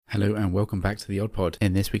Hello and welcome back to the Odd Pod.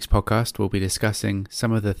 In this week's podcast, we'll be discussing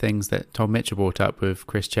some of the things that Tom Mitchell brought up with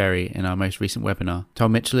Chris Cherry in our most recent webinar.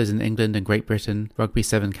 Tom Mitchell is an England and Great Britain Rugby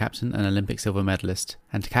 7 captain and Olympic silver medalist.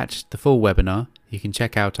 And to catch the full webinar, you can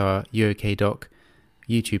check out our UOK Doc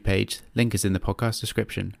YouTube page. Link is in the podcast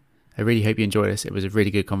description. I really hope you enjoyed this. It was a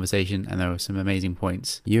really good conversation and there were some amazing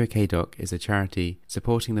points. UOK Doc is a charity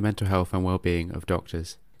supporting the mental health and well-being of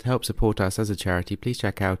doctors. To help support us as a charity, please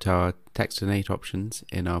check out our text donate options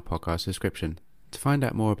in our podcast description. To find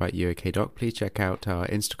out more about UOK Doc, please check out our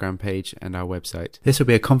Instagram page and our website. This will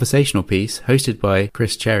be a conversational piece hosted by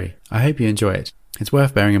Chris Cherry. I hope you enjoy it. It's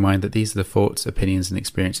worth bearing in mind that these are the thoughts, opinions and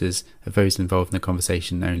experiences of those involved in the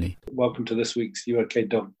conversation only. Welcome to this week's UOK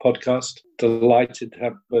Doc podcast. Delighted to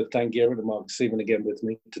have both Dan Gearan and Mark Seaman again with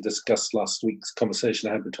me to discuss last week's conversation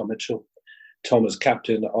I had with Tom Mitchell. Tom is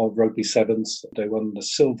captain of Rugby Sevens. They won the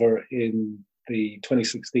silver in the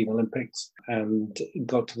 2016 Olympics and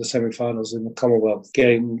got to the semi-finals in the Commonwealth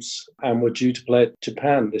Games and were due to play at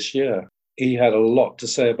Japan this year. He had a lot to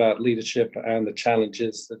say about leadership and the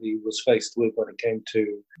challenges that he was faced with when it came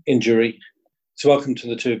to injury. So welcome to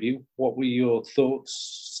the two of you. What were your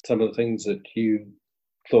thoughts, some of the things that you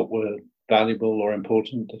thought were valuable or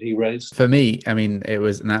important that he raised? For me, it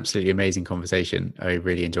was an absolutely amazing conversation. I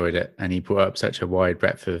really enjoyed it. And he brought up such a wide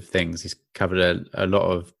breadth of things. He's covered a lot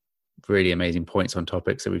of really amazing points on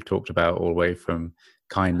topics that we've talked about, all the way from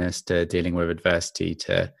kindness to dealing with adversity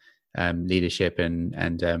to leadership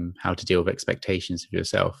and how to deal with expectations of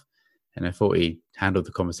yourself. And I thought he handled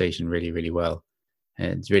the conversation really, really well.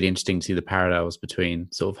 And it's really interesting to see the parallels between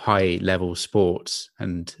sort of high level sports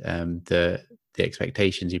and the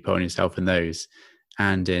expectations you put on yourself in those,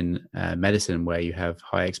 and in medicine where you have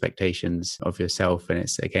high expectations of yourself, and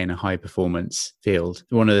it's again a high performance field.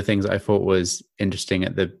 One of the things that I thought was interesting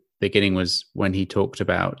at the beginning was when he talked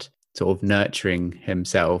about sort of nurturing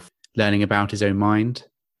himself, learning about his own mind.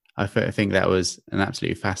 I think that was an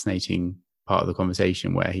absolutely fascinating part of the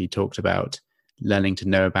conversation where he talked about learning to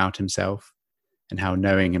know about himself and how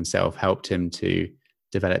knowing himself helped him to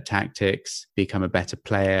develop tactics, become a better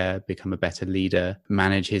player, become a better leader,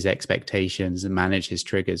 manage his expectations and manage his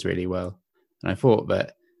triggers really well. And I thought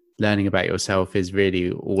that learning about yourself is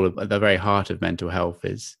really all at the very heart of mental health,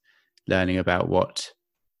 is learning about what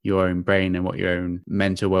your own brain and what your own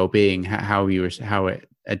mental well-being, how it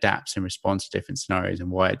adapts and responds to different scenarios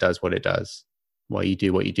and why it does what it does, why you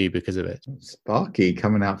do what you do because of it. Sparky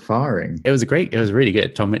coming out firing. It was really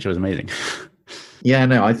good. Tom Mitchell was amazing. Yeah,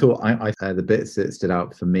 no, I thought the bits that stood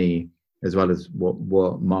out for me, as well as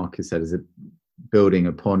what Mark has said, is building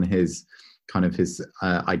upon his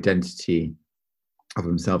identity of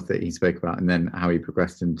himself that he spoke about, and then how he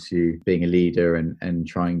progressed into being a leader and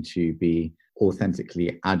trying to be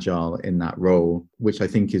authentically agile in that role, which I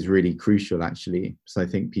think is really crucial, actually. So I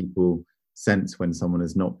think people sense when someone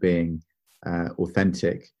is not being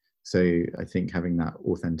authentic. So I think having that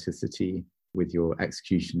authenticity with your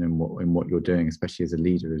execution and what you're doing, especially as a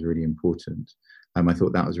leader, is really important. I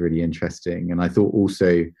thought that was really interesting. And I thought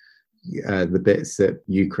also the bits that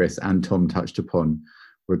you, Chris, and Tom touched upon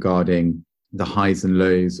regarding the highs and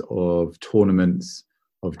lows of tournaments,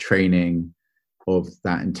 of training, of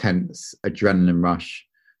that intense adrenaline rush,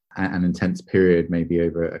 an intense period, maybe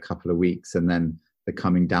over a couple of weeks, and then the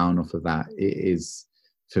coming down off of that, it is,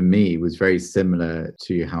 for me, was very similar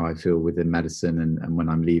to how I feel within medicine and when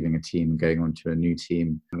I'm leaving a team and going on to a new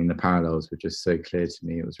team. The parallels were just so clear to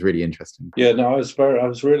me. It was really interesting. Yeah, no, I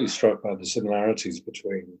was really struck by the similarities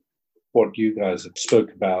between what you guys have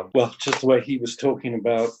spoke about. Well, just the way he was talking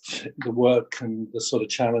about the work and the sort of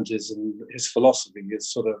challenges and his philosophy,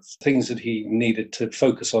 his sort of things that he needed to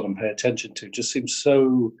focus on and pay attention to, just seems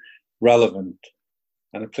so relevant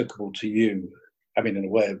and applicable to you. In a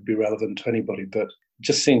way, it would be relevant to anybody, but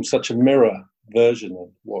just seems such a mirror version of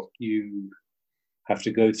what you have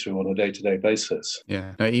to go through on a day-to-day basis.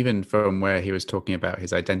 Yeah, no, even from where he was talking about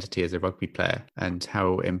his identity as a rugby player and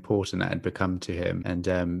how important that had become to him.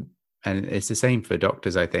 And it's the same for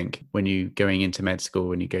doctors, I think. When you going into med school,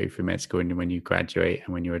 when you go through med school and when you graduate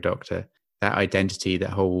and when you're a doctor, that identity, that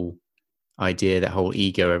whole idea, that whole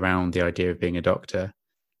ego around the idea of being a doctor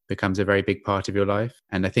becomes a very big part of your life.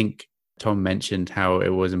 And I think Tom mentioned how it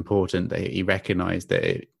was important that he recognized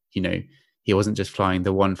that, he wasn't just flying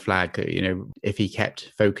the one flag. If he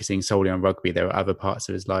kept focusing solely on rugby, there were other parts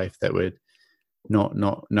of his life that would not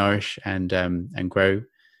nourish and grow.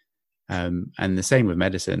 And the same with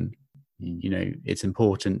medicine. It's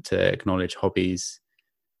important to acknowledge hobbies,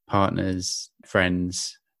 partners,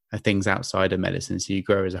 friends, things outside of medicine, so you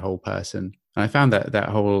grow as a whole person. And I found that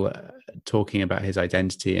whole talking about his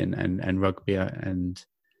identity and rugby and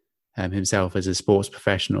himself as a sports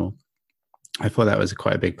professional. I thought that was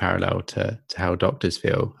quite a big parallel to how doctors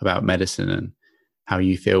feel about medicine, and how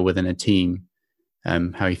you feel within a team.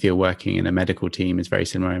 How you feel working in a medical team is very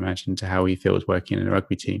similar, I imagine, to how he feels working in a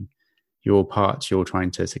rugby team. You're all parts, you're all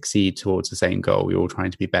trying to succeed towards the same goal, you're all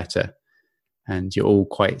trying to be better, and you're all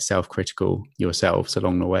quite self-critical yourselves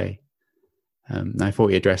along the way. I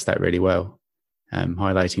thought you addressed that really well,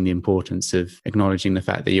 highlighting the importance of acknowledging the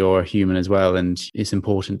fact that you're a human as well, and it's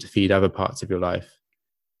important to feed other parts of your life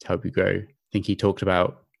to help you grow. I think he talked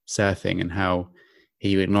about surfing and how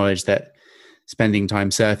he acknowledged that spending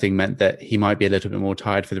time surfing meant that he might be a little bit more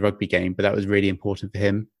tired for the rugby game, but that was really important for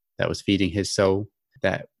him. That was feeding his soul.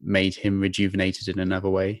 That made him rejuvenated in another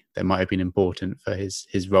way. That might have been important for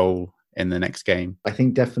his role in the next game. I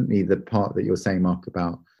think definitely the part that you're saying, Mark,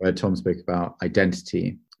 about where Tom spoke about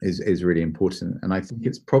identity is really important. And I think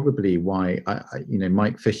it's probably why,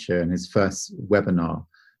 Mike Fisher in his first webinar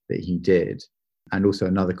that he did, and also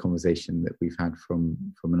another conversation that we've had from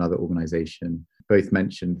another organization, both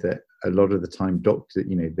mentioned that a lot of the time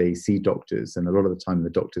they see doctors, and a lot of the time the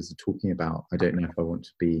doctors are talking about, I don't know if I want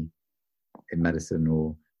to be in medicine,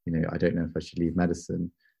 or, I don't know if I should leave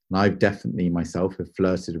medicine. And I've definitely myself have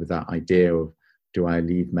flirted with that idea of, do I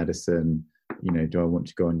leave medicine? Do I want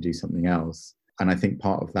to go and do something else? And I think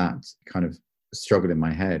part of that kind of struggle in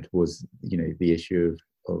my head was, the issue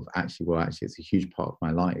of actually, it's a huge part of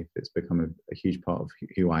my life. It's become a huge part of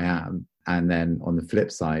who I am. And then on the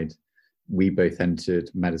flip side, we both entered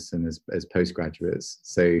medicine as postgraduates.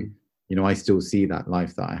 So, I still see that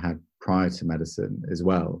life that I had prior to medicine as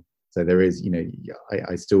well. So there is,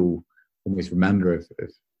 I still almost remember,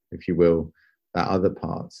 if you will, that other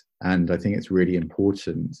part. And I think it's really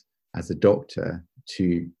important as a doctor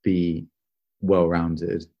to be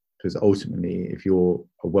well-rounded, because ultimately, if you're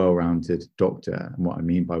a well-rounded doctor, and what I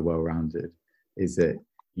mean by well-rounded is that,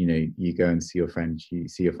 you go and see your friends, you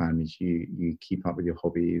see your families, you keep up with your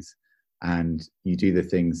hobbies, and you do the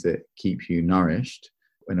things that keep you nourished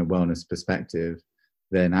in a wellness perspective,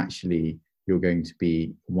 then actually you're going to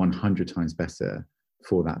be 100 times better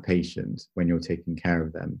for that patient when you're taking care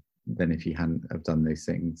of them than if you hadn't have done those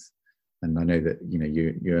things. And I know that,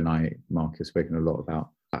 you and I, Mark, have spoken a lot about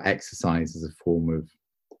exercise as a form of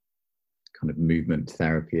kind of movement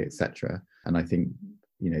therapy, etc. And I think,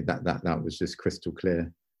 that was just crystal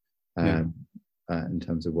clear in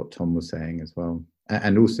terms of what Tom was saying as well.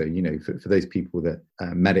 And also, for those people that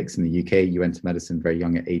medics in the UK, you enter medicine very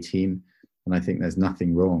young at 18. And I think there's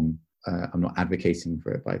nothing wrong. I'm not advocating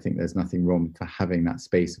for it, but I think there's nothing wrong for having that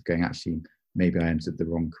space of going, actually, maybe I entered the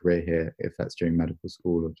wrong career here, if that's during medical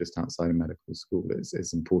school or just outside of medical school.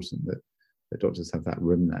 It's important that the doctors have that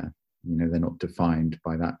room there. They're not defined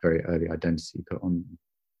by that very early identity put on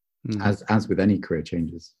them, as with any career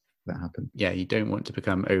changes that happen. Yeah, you don't want to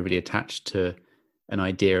become overly attached to an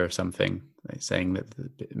idea of something, like saying that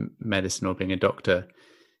medicine or being a doctor,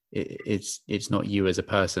 it's not you as a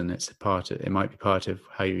person. It might be part of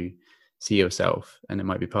how you see yourself, and it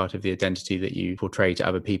might be part of the identity that you portray to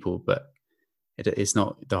other people, but it's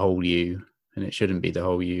not the whole you, and it shouldn't be the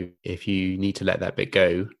whole you. If you need to let that bit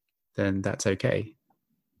go, then that's okay.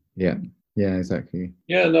 Yeah, exactly.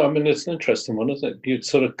 Yeah, no, I mean, it's an interesting one, isn't it?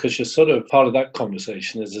 Because you're sort of part of that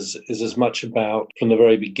conversation is as much about, from the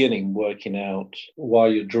very beginning, working out why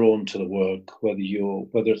you're drawn to the work, whether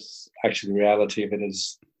it's actually the reality of it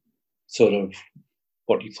is sort of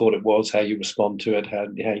what you thought it was, how you respond to it, how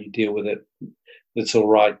you deal with it. It's all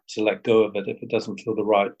right to let go of it if it doesn't feel the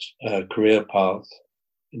right career path.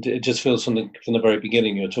 It just feels from the very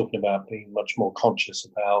beginning you're talking about being much more conscious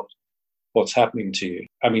about what's happening to you.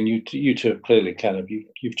 I mean, you two have clearly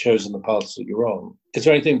you've chosen the paths that you're on. Is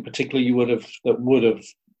there anything particularly that would have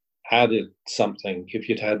added something if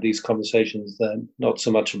you'd had these conversations then? Not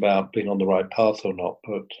so much about being on the right path or not,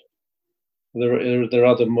 but there are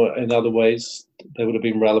in other ways there would have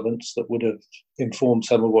been relevance that would have informed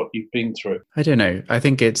some of what you've been through. I don't know. I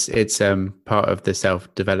think it's part of the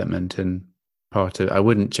self-development, and I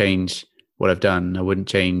wouldn't change what I've done. I wouldn't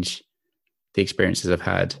change the experiences I've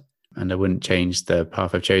had. And I wouldn't change the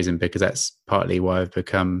path I've chosen, because that's partly why I've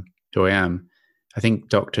become who I am. I think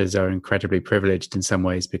doctors are incredibly privileged in some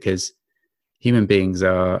ways, because human beings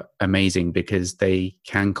are amazing because they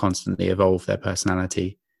can constantly evolve their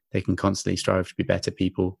personality. They can constantly strive to be better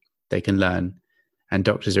people. They can learn. And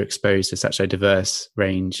doctors are exposed to such a diverse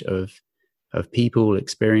range of people,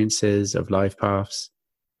 experiences, of life paths,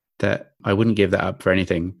 that I wouldn't give that up for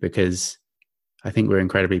anything, because I think we're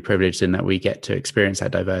incredibly privileged in that we get to experience that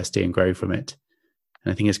diversity and grow from it.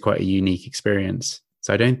 And I think it's quite a unique experience.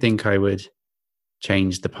 So I don't think I would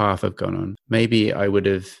change the path I've gone on. Maybe I would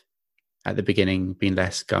have at the beginning been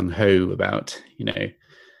less gung-ho about,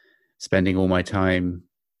 spending all my time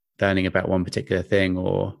learning about one particular thing,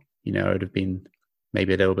 or, I would have been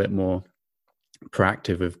maybe a little bit more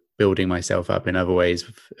proactive with building myself up in other ways,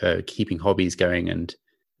 keeping hobbies going and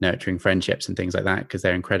nurturing friendships and things like that, because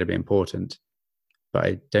they're incredibly important. But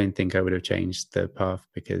I don't think I would have changed the path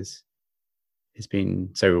because it's been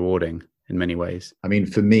so rewarding in many ways. I mean,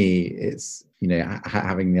 for me, it's,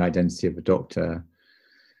 having the identity of a doctor,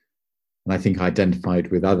 and I think I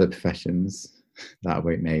identified with other professions that I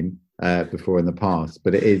won't name before in the past,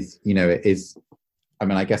 but it is, I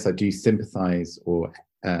mean, I guess I do sympathize or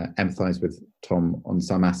empathize with Tom on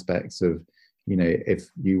some aspects of,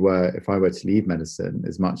 if I were to leave medicine,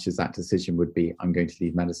 as much as that decision would be, I'm going to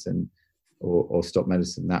leave medicine or stop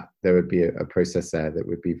medicine, that there would be a process there that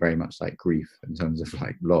would be very much like grief in terms of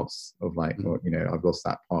like loss of like, or, I've lost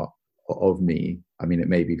that part of me. I mean, it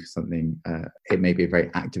may be something, it may be a very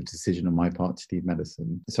active decision on my part to leave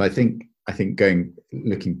medicine. So I think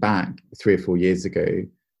looking back 3 or 4 years ago,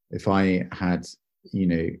 if I had,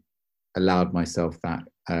 allowed myself that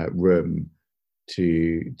room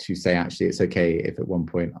to say, actually, it's okay if at one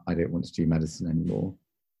point I don't want to do medicine anymore,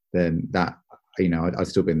 then that, I'd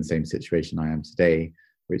still be in the same situation I am today,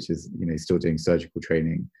 which is, still doing surgical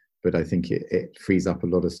training. But I think it frees up a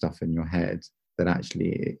lot of stuff in your head that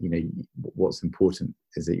actually, what's important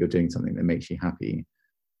is that you're doing something that makes you happy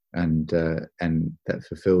and that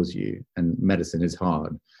fulfills you. And medicine is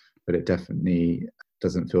hard, but it definitely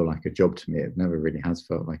doesn't feel like a job to me. It never really has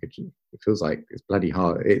felt like a job. It feels like it's bloody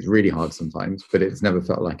hard. It's really hard sometimes, but it's never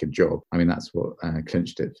felt like a job. I mean, that's what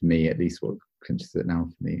clinched it for me, at least what clinches it now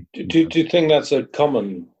for me. Do you think that's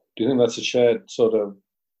a shared sort of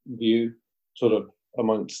view, sort of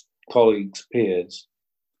amongst colleagues, peers?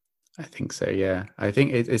 I think so, yeah. I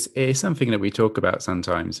think it's something that we talk about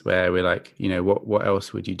sometimes, where we're like, what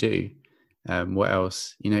else would you do? What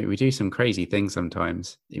else? We do some crazy things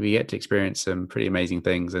sometimes. We get to experience some pretty amazing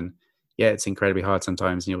things, and yeah, it's incredibly hard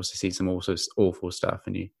sometimes. And you also see some also awful stuff,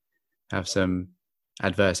 and you have some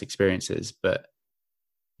adverse experiences. But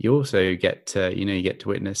you also get to, you get to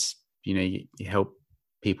witness, you help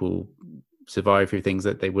people survive through things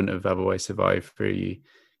that they wouldn't have otherwise survived through. You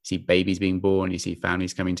see babies being born, you see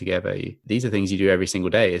families coming together. These are things you do every single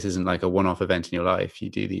day. This isn't like a one-off event in your life. You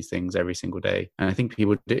do these things every single day. And I think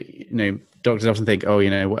people do, doctors often think, oh,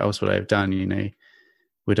 what else would I have done?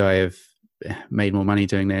 Would I have made more money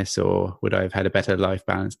doing this, or would I have had a better life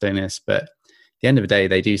balance doing this? But at the end of the day,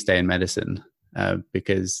 they do stay in medicine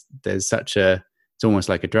because there's it's almost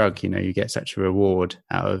like a drug. You get such a reward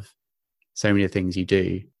out of so many things you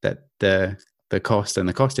do that the cost, and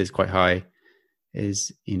the cost is quite high,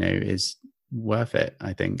 is worth it,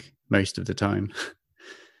 I think, most of the time.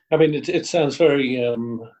 I mean, it sounds very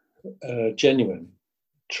genuine,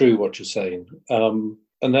 true what you're saying. And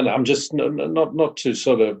then I'm just not to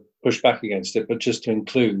sort of push back against it, but just to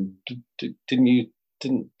include,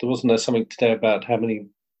 wasn't there something today about how many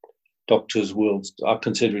doctors are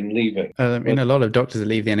considering leaving? A lot of doctors that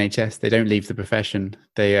leave the NHS, they don't leave the profession.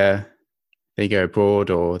 They go abroad,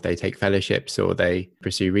 or they take fellowships, or they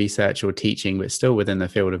pursue research or teaching, but still within the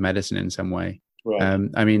field of medicine in some way.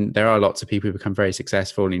 Right. There are lots of people who become very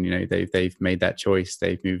successful, and they've made that choice.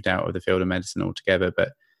 They've moved out of the field of medicine altogether.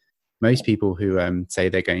 But most people who say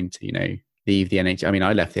they're going to leave the NHS.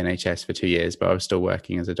 I left the NHS for 2 years, but I was still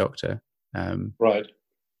working as a doctor. Right.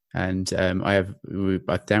 And we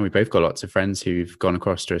both got lots of friends who've gone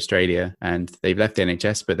across to Australia, and they've left the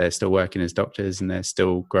NHS, but they're still working as doctors, and they're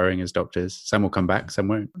still growing as doctors. Some will come back, some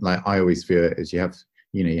won't. Like, I always feel it is you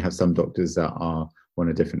have some doctors that want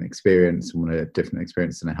a different experience, want a different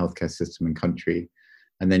experience in a healthcare system and country.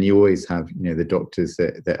 And then you always have, the doctors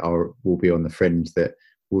that will be on the fringe, that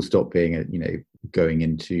will stop being, going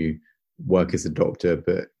into work as a doctor,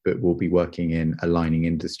 but will be working in aligning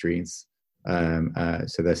industries.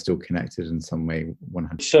 So they're still connected in some way.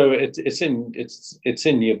 100%. So it's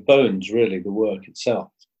in your bones, really, the work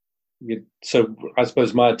itself. So I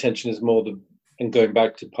suppose my attention is more and going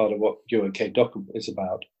back to part of what You're Okay Doc is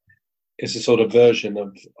about, is a sort of version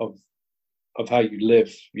of how you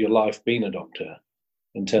live your life being a doctor,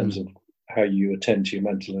 in terms of how you attend to your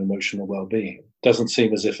mental and emotional well-being. Doesn't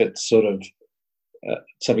seem as if it's sort of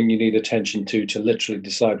something you need attention to literally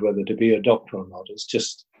decide whether to be a doctor or not. It's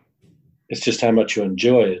just how much you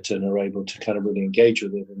enjoy it and are able to kind of really engage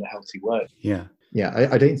with it in a healthy way. Yeah.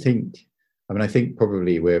 I don't think, I think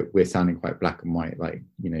probably we're sounding quite black and white, like,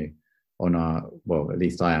 on at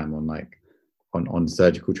least I am on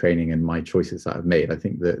surgical training and my choices that I've made. I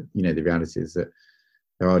think that, the reality is that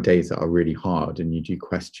there are days that are really hard, and you do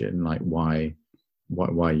question like why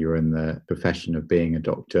you're in the profession of being a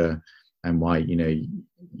doctor. and why,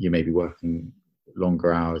 you may be working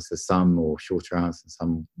longer hours as some, or shorter hours as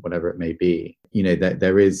some, whatever it may be. That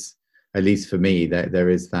there is, at least for me, there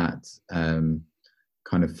is that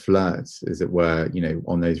kind of flirt, as it were,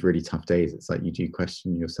 on those really tough days. It's like you do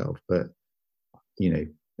question yourself. But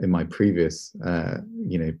in my previous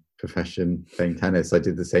profession, playing tennis, I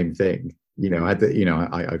did the same thing.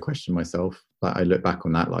 I questioned myself, but I look back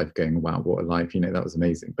on that life going, wow, what a life, that was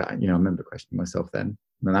amazing. But I remember questioning myself then,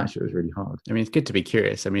 and that shit was really hard. I mean, it's good to be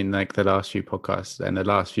curious. I mean, like the last few podcasts and the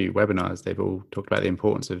last few webinars, they've all talked about the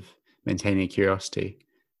importance of maintaining curiosity.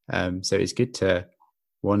 So it's good to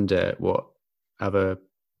wonder what other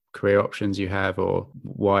career options you have, or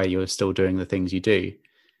why you're still doing the things you do.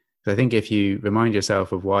 So I think if you remind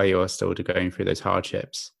yourself of why you're still going through those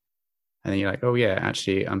hardships, and then you're like, oh yeah,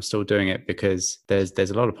 actually I'm still doing it because there's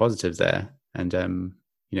a lot of positives there. And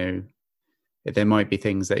there might be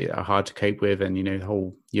things that are hard to cope with, and the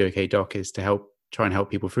whole You OK Doc is to try and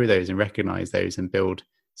help people through those and recognize those and build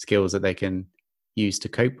skills that they can use to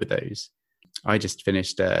cope with those. I just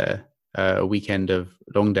finished a weekend of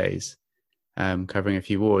long days covering a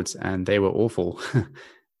few wards, and they were awful.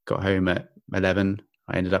 Got home at 11.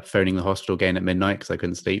 I ended up phoning the hospital again at midnight because I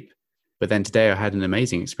couldn't sleep. But then today I had an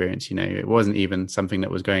amazing experience. It wasn't even something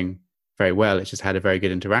that was going very well. It just had a very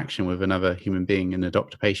good interaction with another human being in a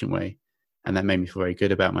doctor-patient way. And that made me feel very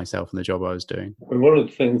good about myself and the job I was doing. And one of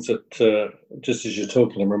the things that, just as you're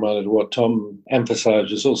talking, I'm reminded of what Tom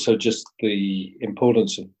emphasised, is also just the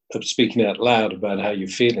importance of speaking out loud about how you're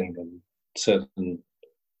feeling in certain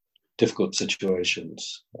difficult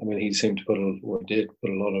situations. I mean, he seemed to put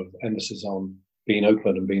a lot of emphasis on being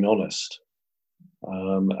open and being honest,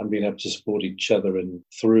 and being able to support each other and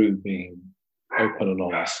through being open and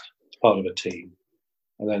honest as part of a team.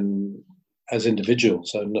 And then as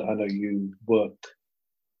individuals, I know you work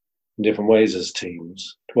in different ways as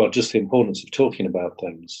teams. Well, just the importance of talking about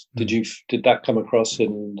things. Did that come across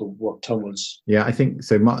in what Tom was? Yeah, I think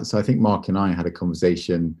so. So I think Mark and I had a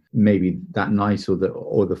conversation maybe that night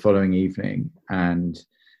or the following evening, and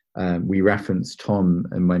we referenced Tom,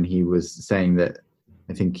 and when he was saying that,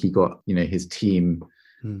 I think he got his team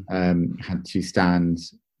had to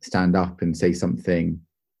stand up and say something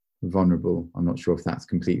vulnerable. I'm not sure if that's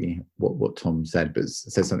completely what Tom said, but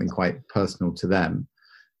said something quite personal to them.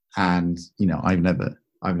 And I've never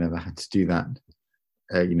had to do that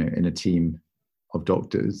in a team of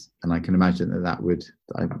doctors, and I can imagine I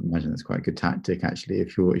imagine that's quite a good tactic actually,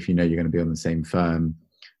 if you're going to be on the same firm,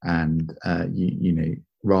 and you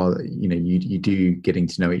do getting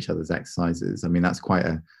to know each other's exercises. I mean, that's quite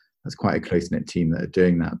a close-knit team that are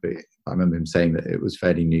doing that. But I remember him saying that it was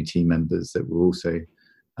fairly new team members that were also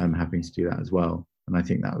having to do that as well. And I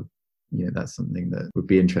think that would, that's something that would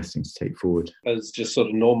be interesting to take forward. As just sort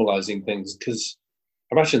of normalizing things, because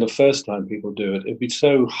I imagine the first time people do it, it'd be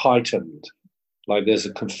so heightened, like there's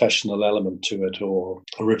a confessional element to it, or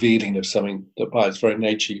a revealing of something that by its very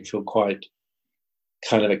nature you feel quite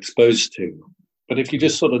kind of exposed to. But if you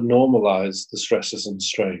just sort of normalize the stresses and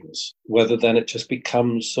strains, whether then it just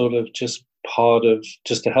becomes sort of just part of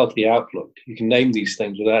just a healthy outlook. You can name these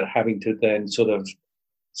things without having to then sort of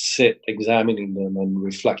sit examining them and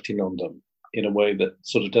reflecting on them in a way that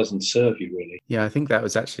sort of doesn't serve you really. Yeah, I think that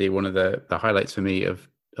was actually one of the highlights for me of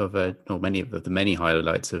many of the many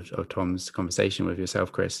highlights of Tom's conversation with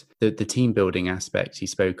yourself, Chris. The team building aspect he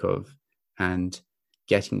spoke of, and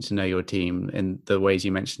getting to know your team in the ways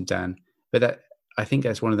you mentioned, Dan. But I think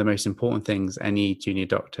that's one of the most important things any junior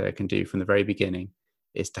doctor can do from the very beginning,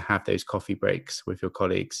 is to have those coffee breaks with your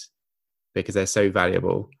colleagues, because they're so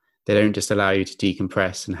valuable. They don't just allow you to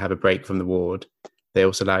decompress and have a break from the ward. They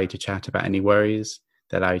also allow you to chat about any worries.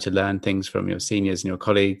 They allow you to learn things from your seniors and your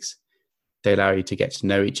colleagues. They allow you to get to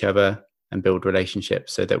know each other and build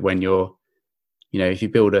relationships, so that when you're, if you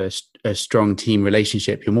build a strong team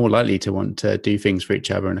relationship, you're more likely to want to do things for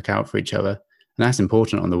each other and look out for each other. And that's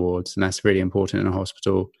important on the wards, and that's really important in a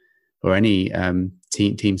hospital or any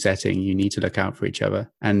team setting. You need to look out for each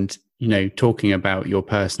other. And, talking about your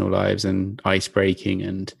personal lives and ice breaking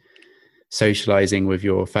and socializing with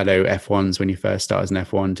your fellow F1s when you first start as an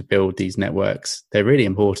F1 to build these networks, they're really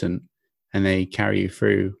important, and they carry you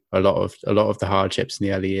through a lot of the hardships in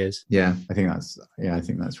the early years. I think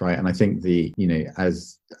that's right. And I think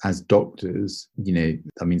as doctors,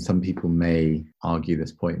 I mean, some people may argue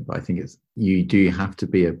this point, but I think you do have to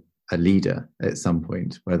be a leader at some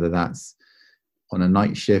point, whether that's on a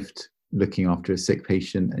night shift looking after a sick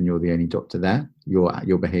patient and you're the only doctor there,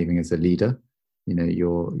 you're behaving as a leader.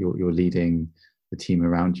 You're leading the team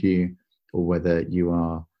around you, or whether you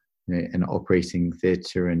are in an operating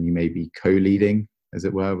theatre and you may be co-leading, as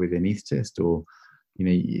it were, with an anaesthetist, or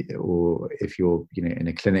or if you're, in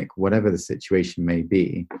a clinic, whatever the situation may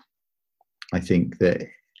be, I think that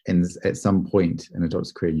at some point in a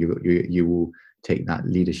doctor's career, you will take that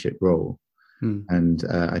leadership role. And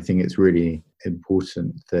I think it's really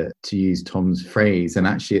important that, to use Tom's phrase, and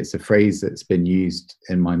actually it's a phrase that's been used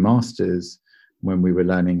in my master's when we were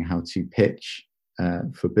learning how to pitch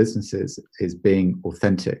for businesses, is being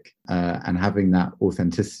authentic, and having that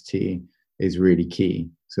authenticity is really key.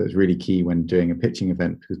 So it's really key when doing a pitching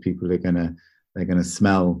event, because people they're gonna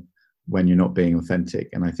smell when you're not being authentic.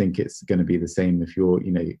 And I think it's going to be the same if you're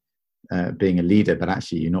being a leader, but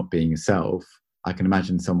actually you're not being yourself. I can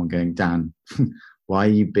imagine someone going, Dan, why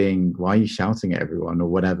are you shouting at everyone or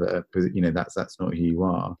whatever? Because that's not who you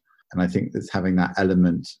are. And I think that's having that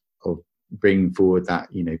element of bringing forward that,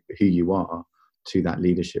 who you are to that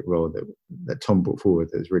leadership role that Tom brought forward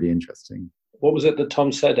that was really interesting. What was it that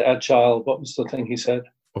Tom said? Agile. What was the thing he said?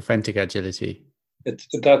 Authentic agility.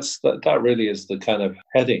 That really is the kind of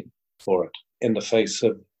heading for it, in the face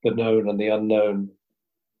of the known and the unknown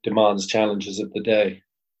demands, challenges of the day.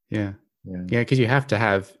 Yeah, because you have to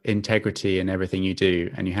have integrity in everything you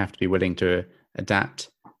do, and you have to be willing to adapt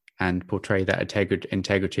and portray that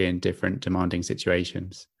integrity in different demanding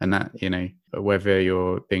situations. And that, whether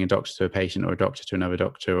you're being a doctor to a patient or a doctor to another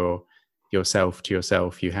doctor or yourself to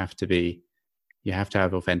yourself, you have to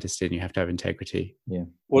have authenticity and you have to have integrity. Yeah.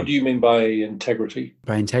 What do you mean by integrity?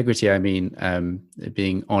 By integrity, I mean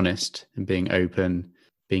being honest and being open,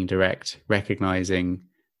 being direct, recognizing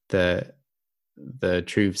the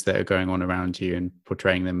truths that are going on around you and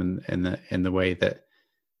portraying them in the way that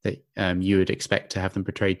you would expect to have them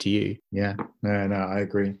portrayed to you. Yeah, no, I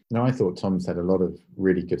agree. No, I thought Tom said a lot of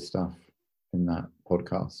really good stuff in that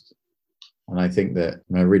podcast. And I think that,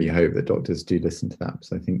 I really hope that doctors do listen to that,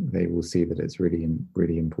 because I think they will see that it's really,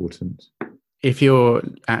 really important. If you're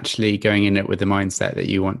actually going in it with the mindset that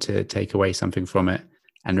you want to take away something from it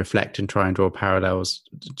and reflect and try and draw parallels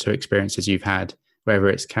to experiences you've had, whether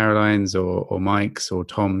it's Caroline's or Mike's or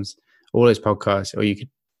Tom's, all those podcasts, or you could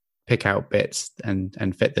pick out bits and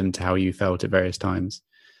fit them to how you felt at various times.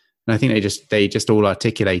 And I think they just all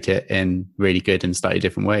articulate it in really good and slightly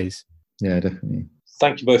different ways. Yeah, definitely.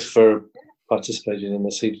 Thank you both for participating in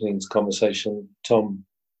this evening's conversation. Tom,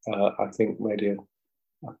 I think, made a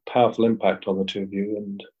powerful impact on the two of you,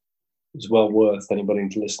 and it's well worth anybody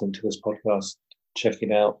listening to this podcast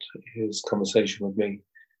checking out his conversation with me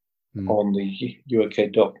on the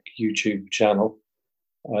UK Doc YouTube channel.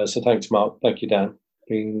 So thanks, Mark. Thank you, Dan, for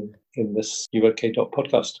being in this UK Doc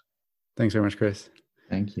podcast. Thanks very much, Chris.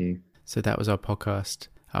 Thank you. So that was our podcast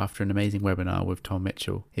after an amazing webinar with Tom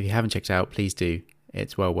Mitchell. If you haven't checked it out, please do.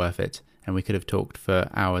 It's well worth it. And we could have talked for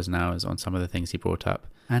hours and hours on some of the things he brought up.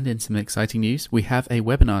 And in some exciting news, we have a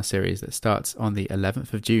webinar series that starts on the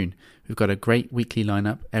 11th of June. We've got a great weekly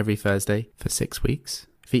lineup every Thursday for 6 weeks,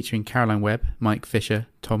 featuring Caroline Webb, Mike Fisher,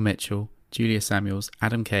 Tom Mitchell, Julia Samuels,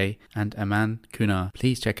 Adam Kay, and Aman Kunar.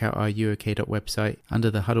 Please check out our UOK website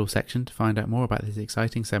under the Huddle section to find out more about this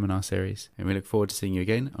exciting seminar series. And we look forward to seeing you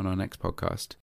again on our next podcast.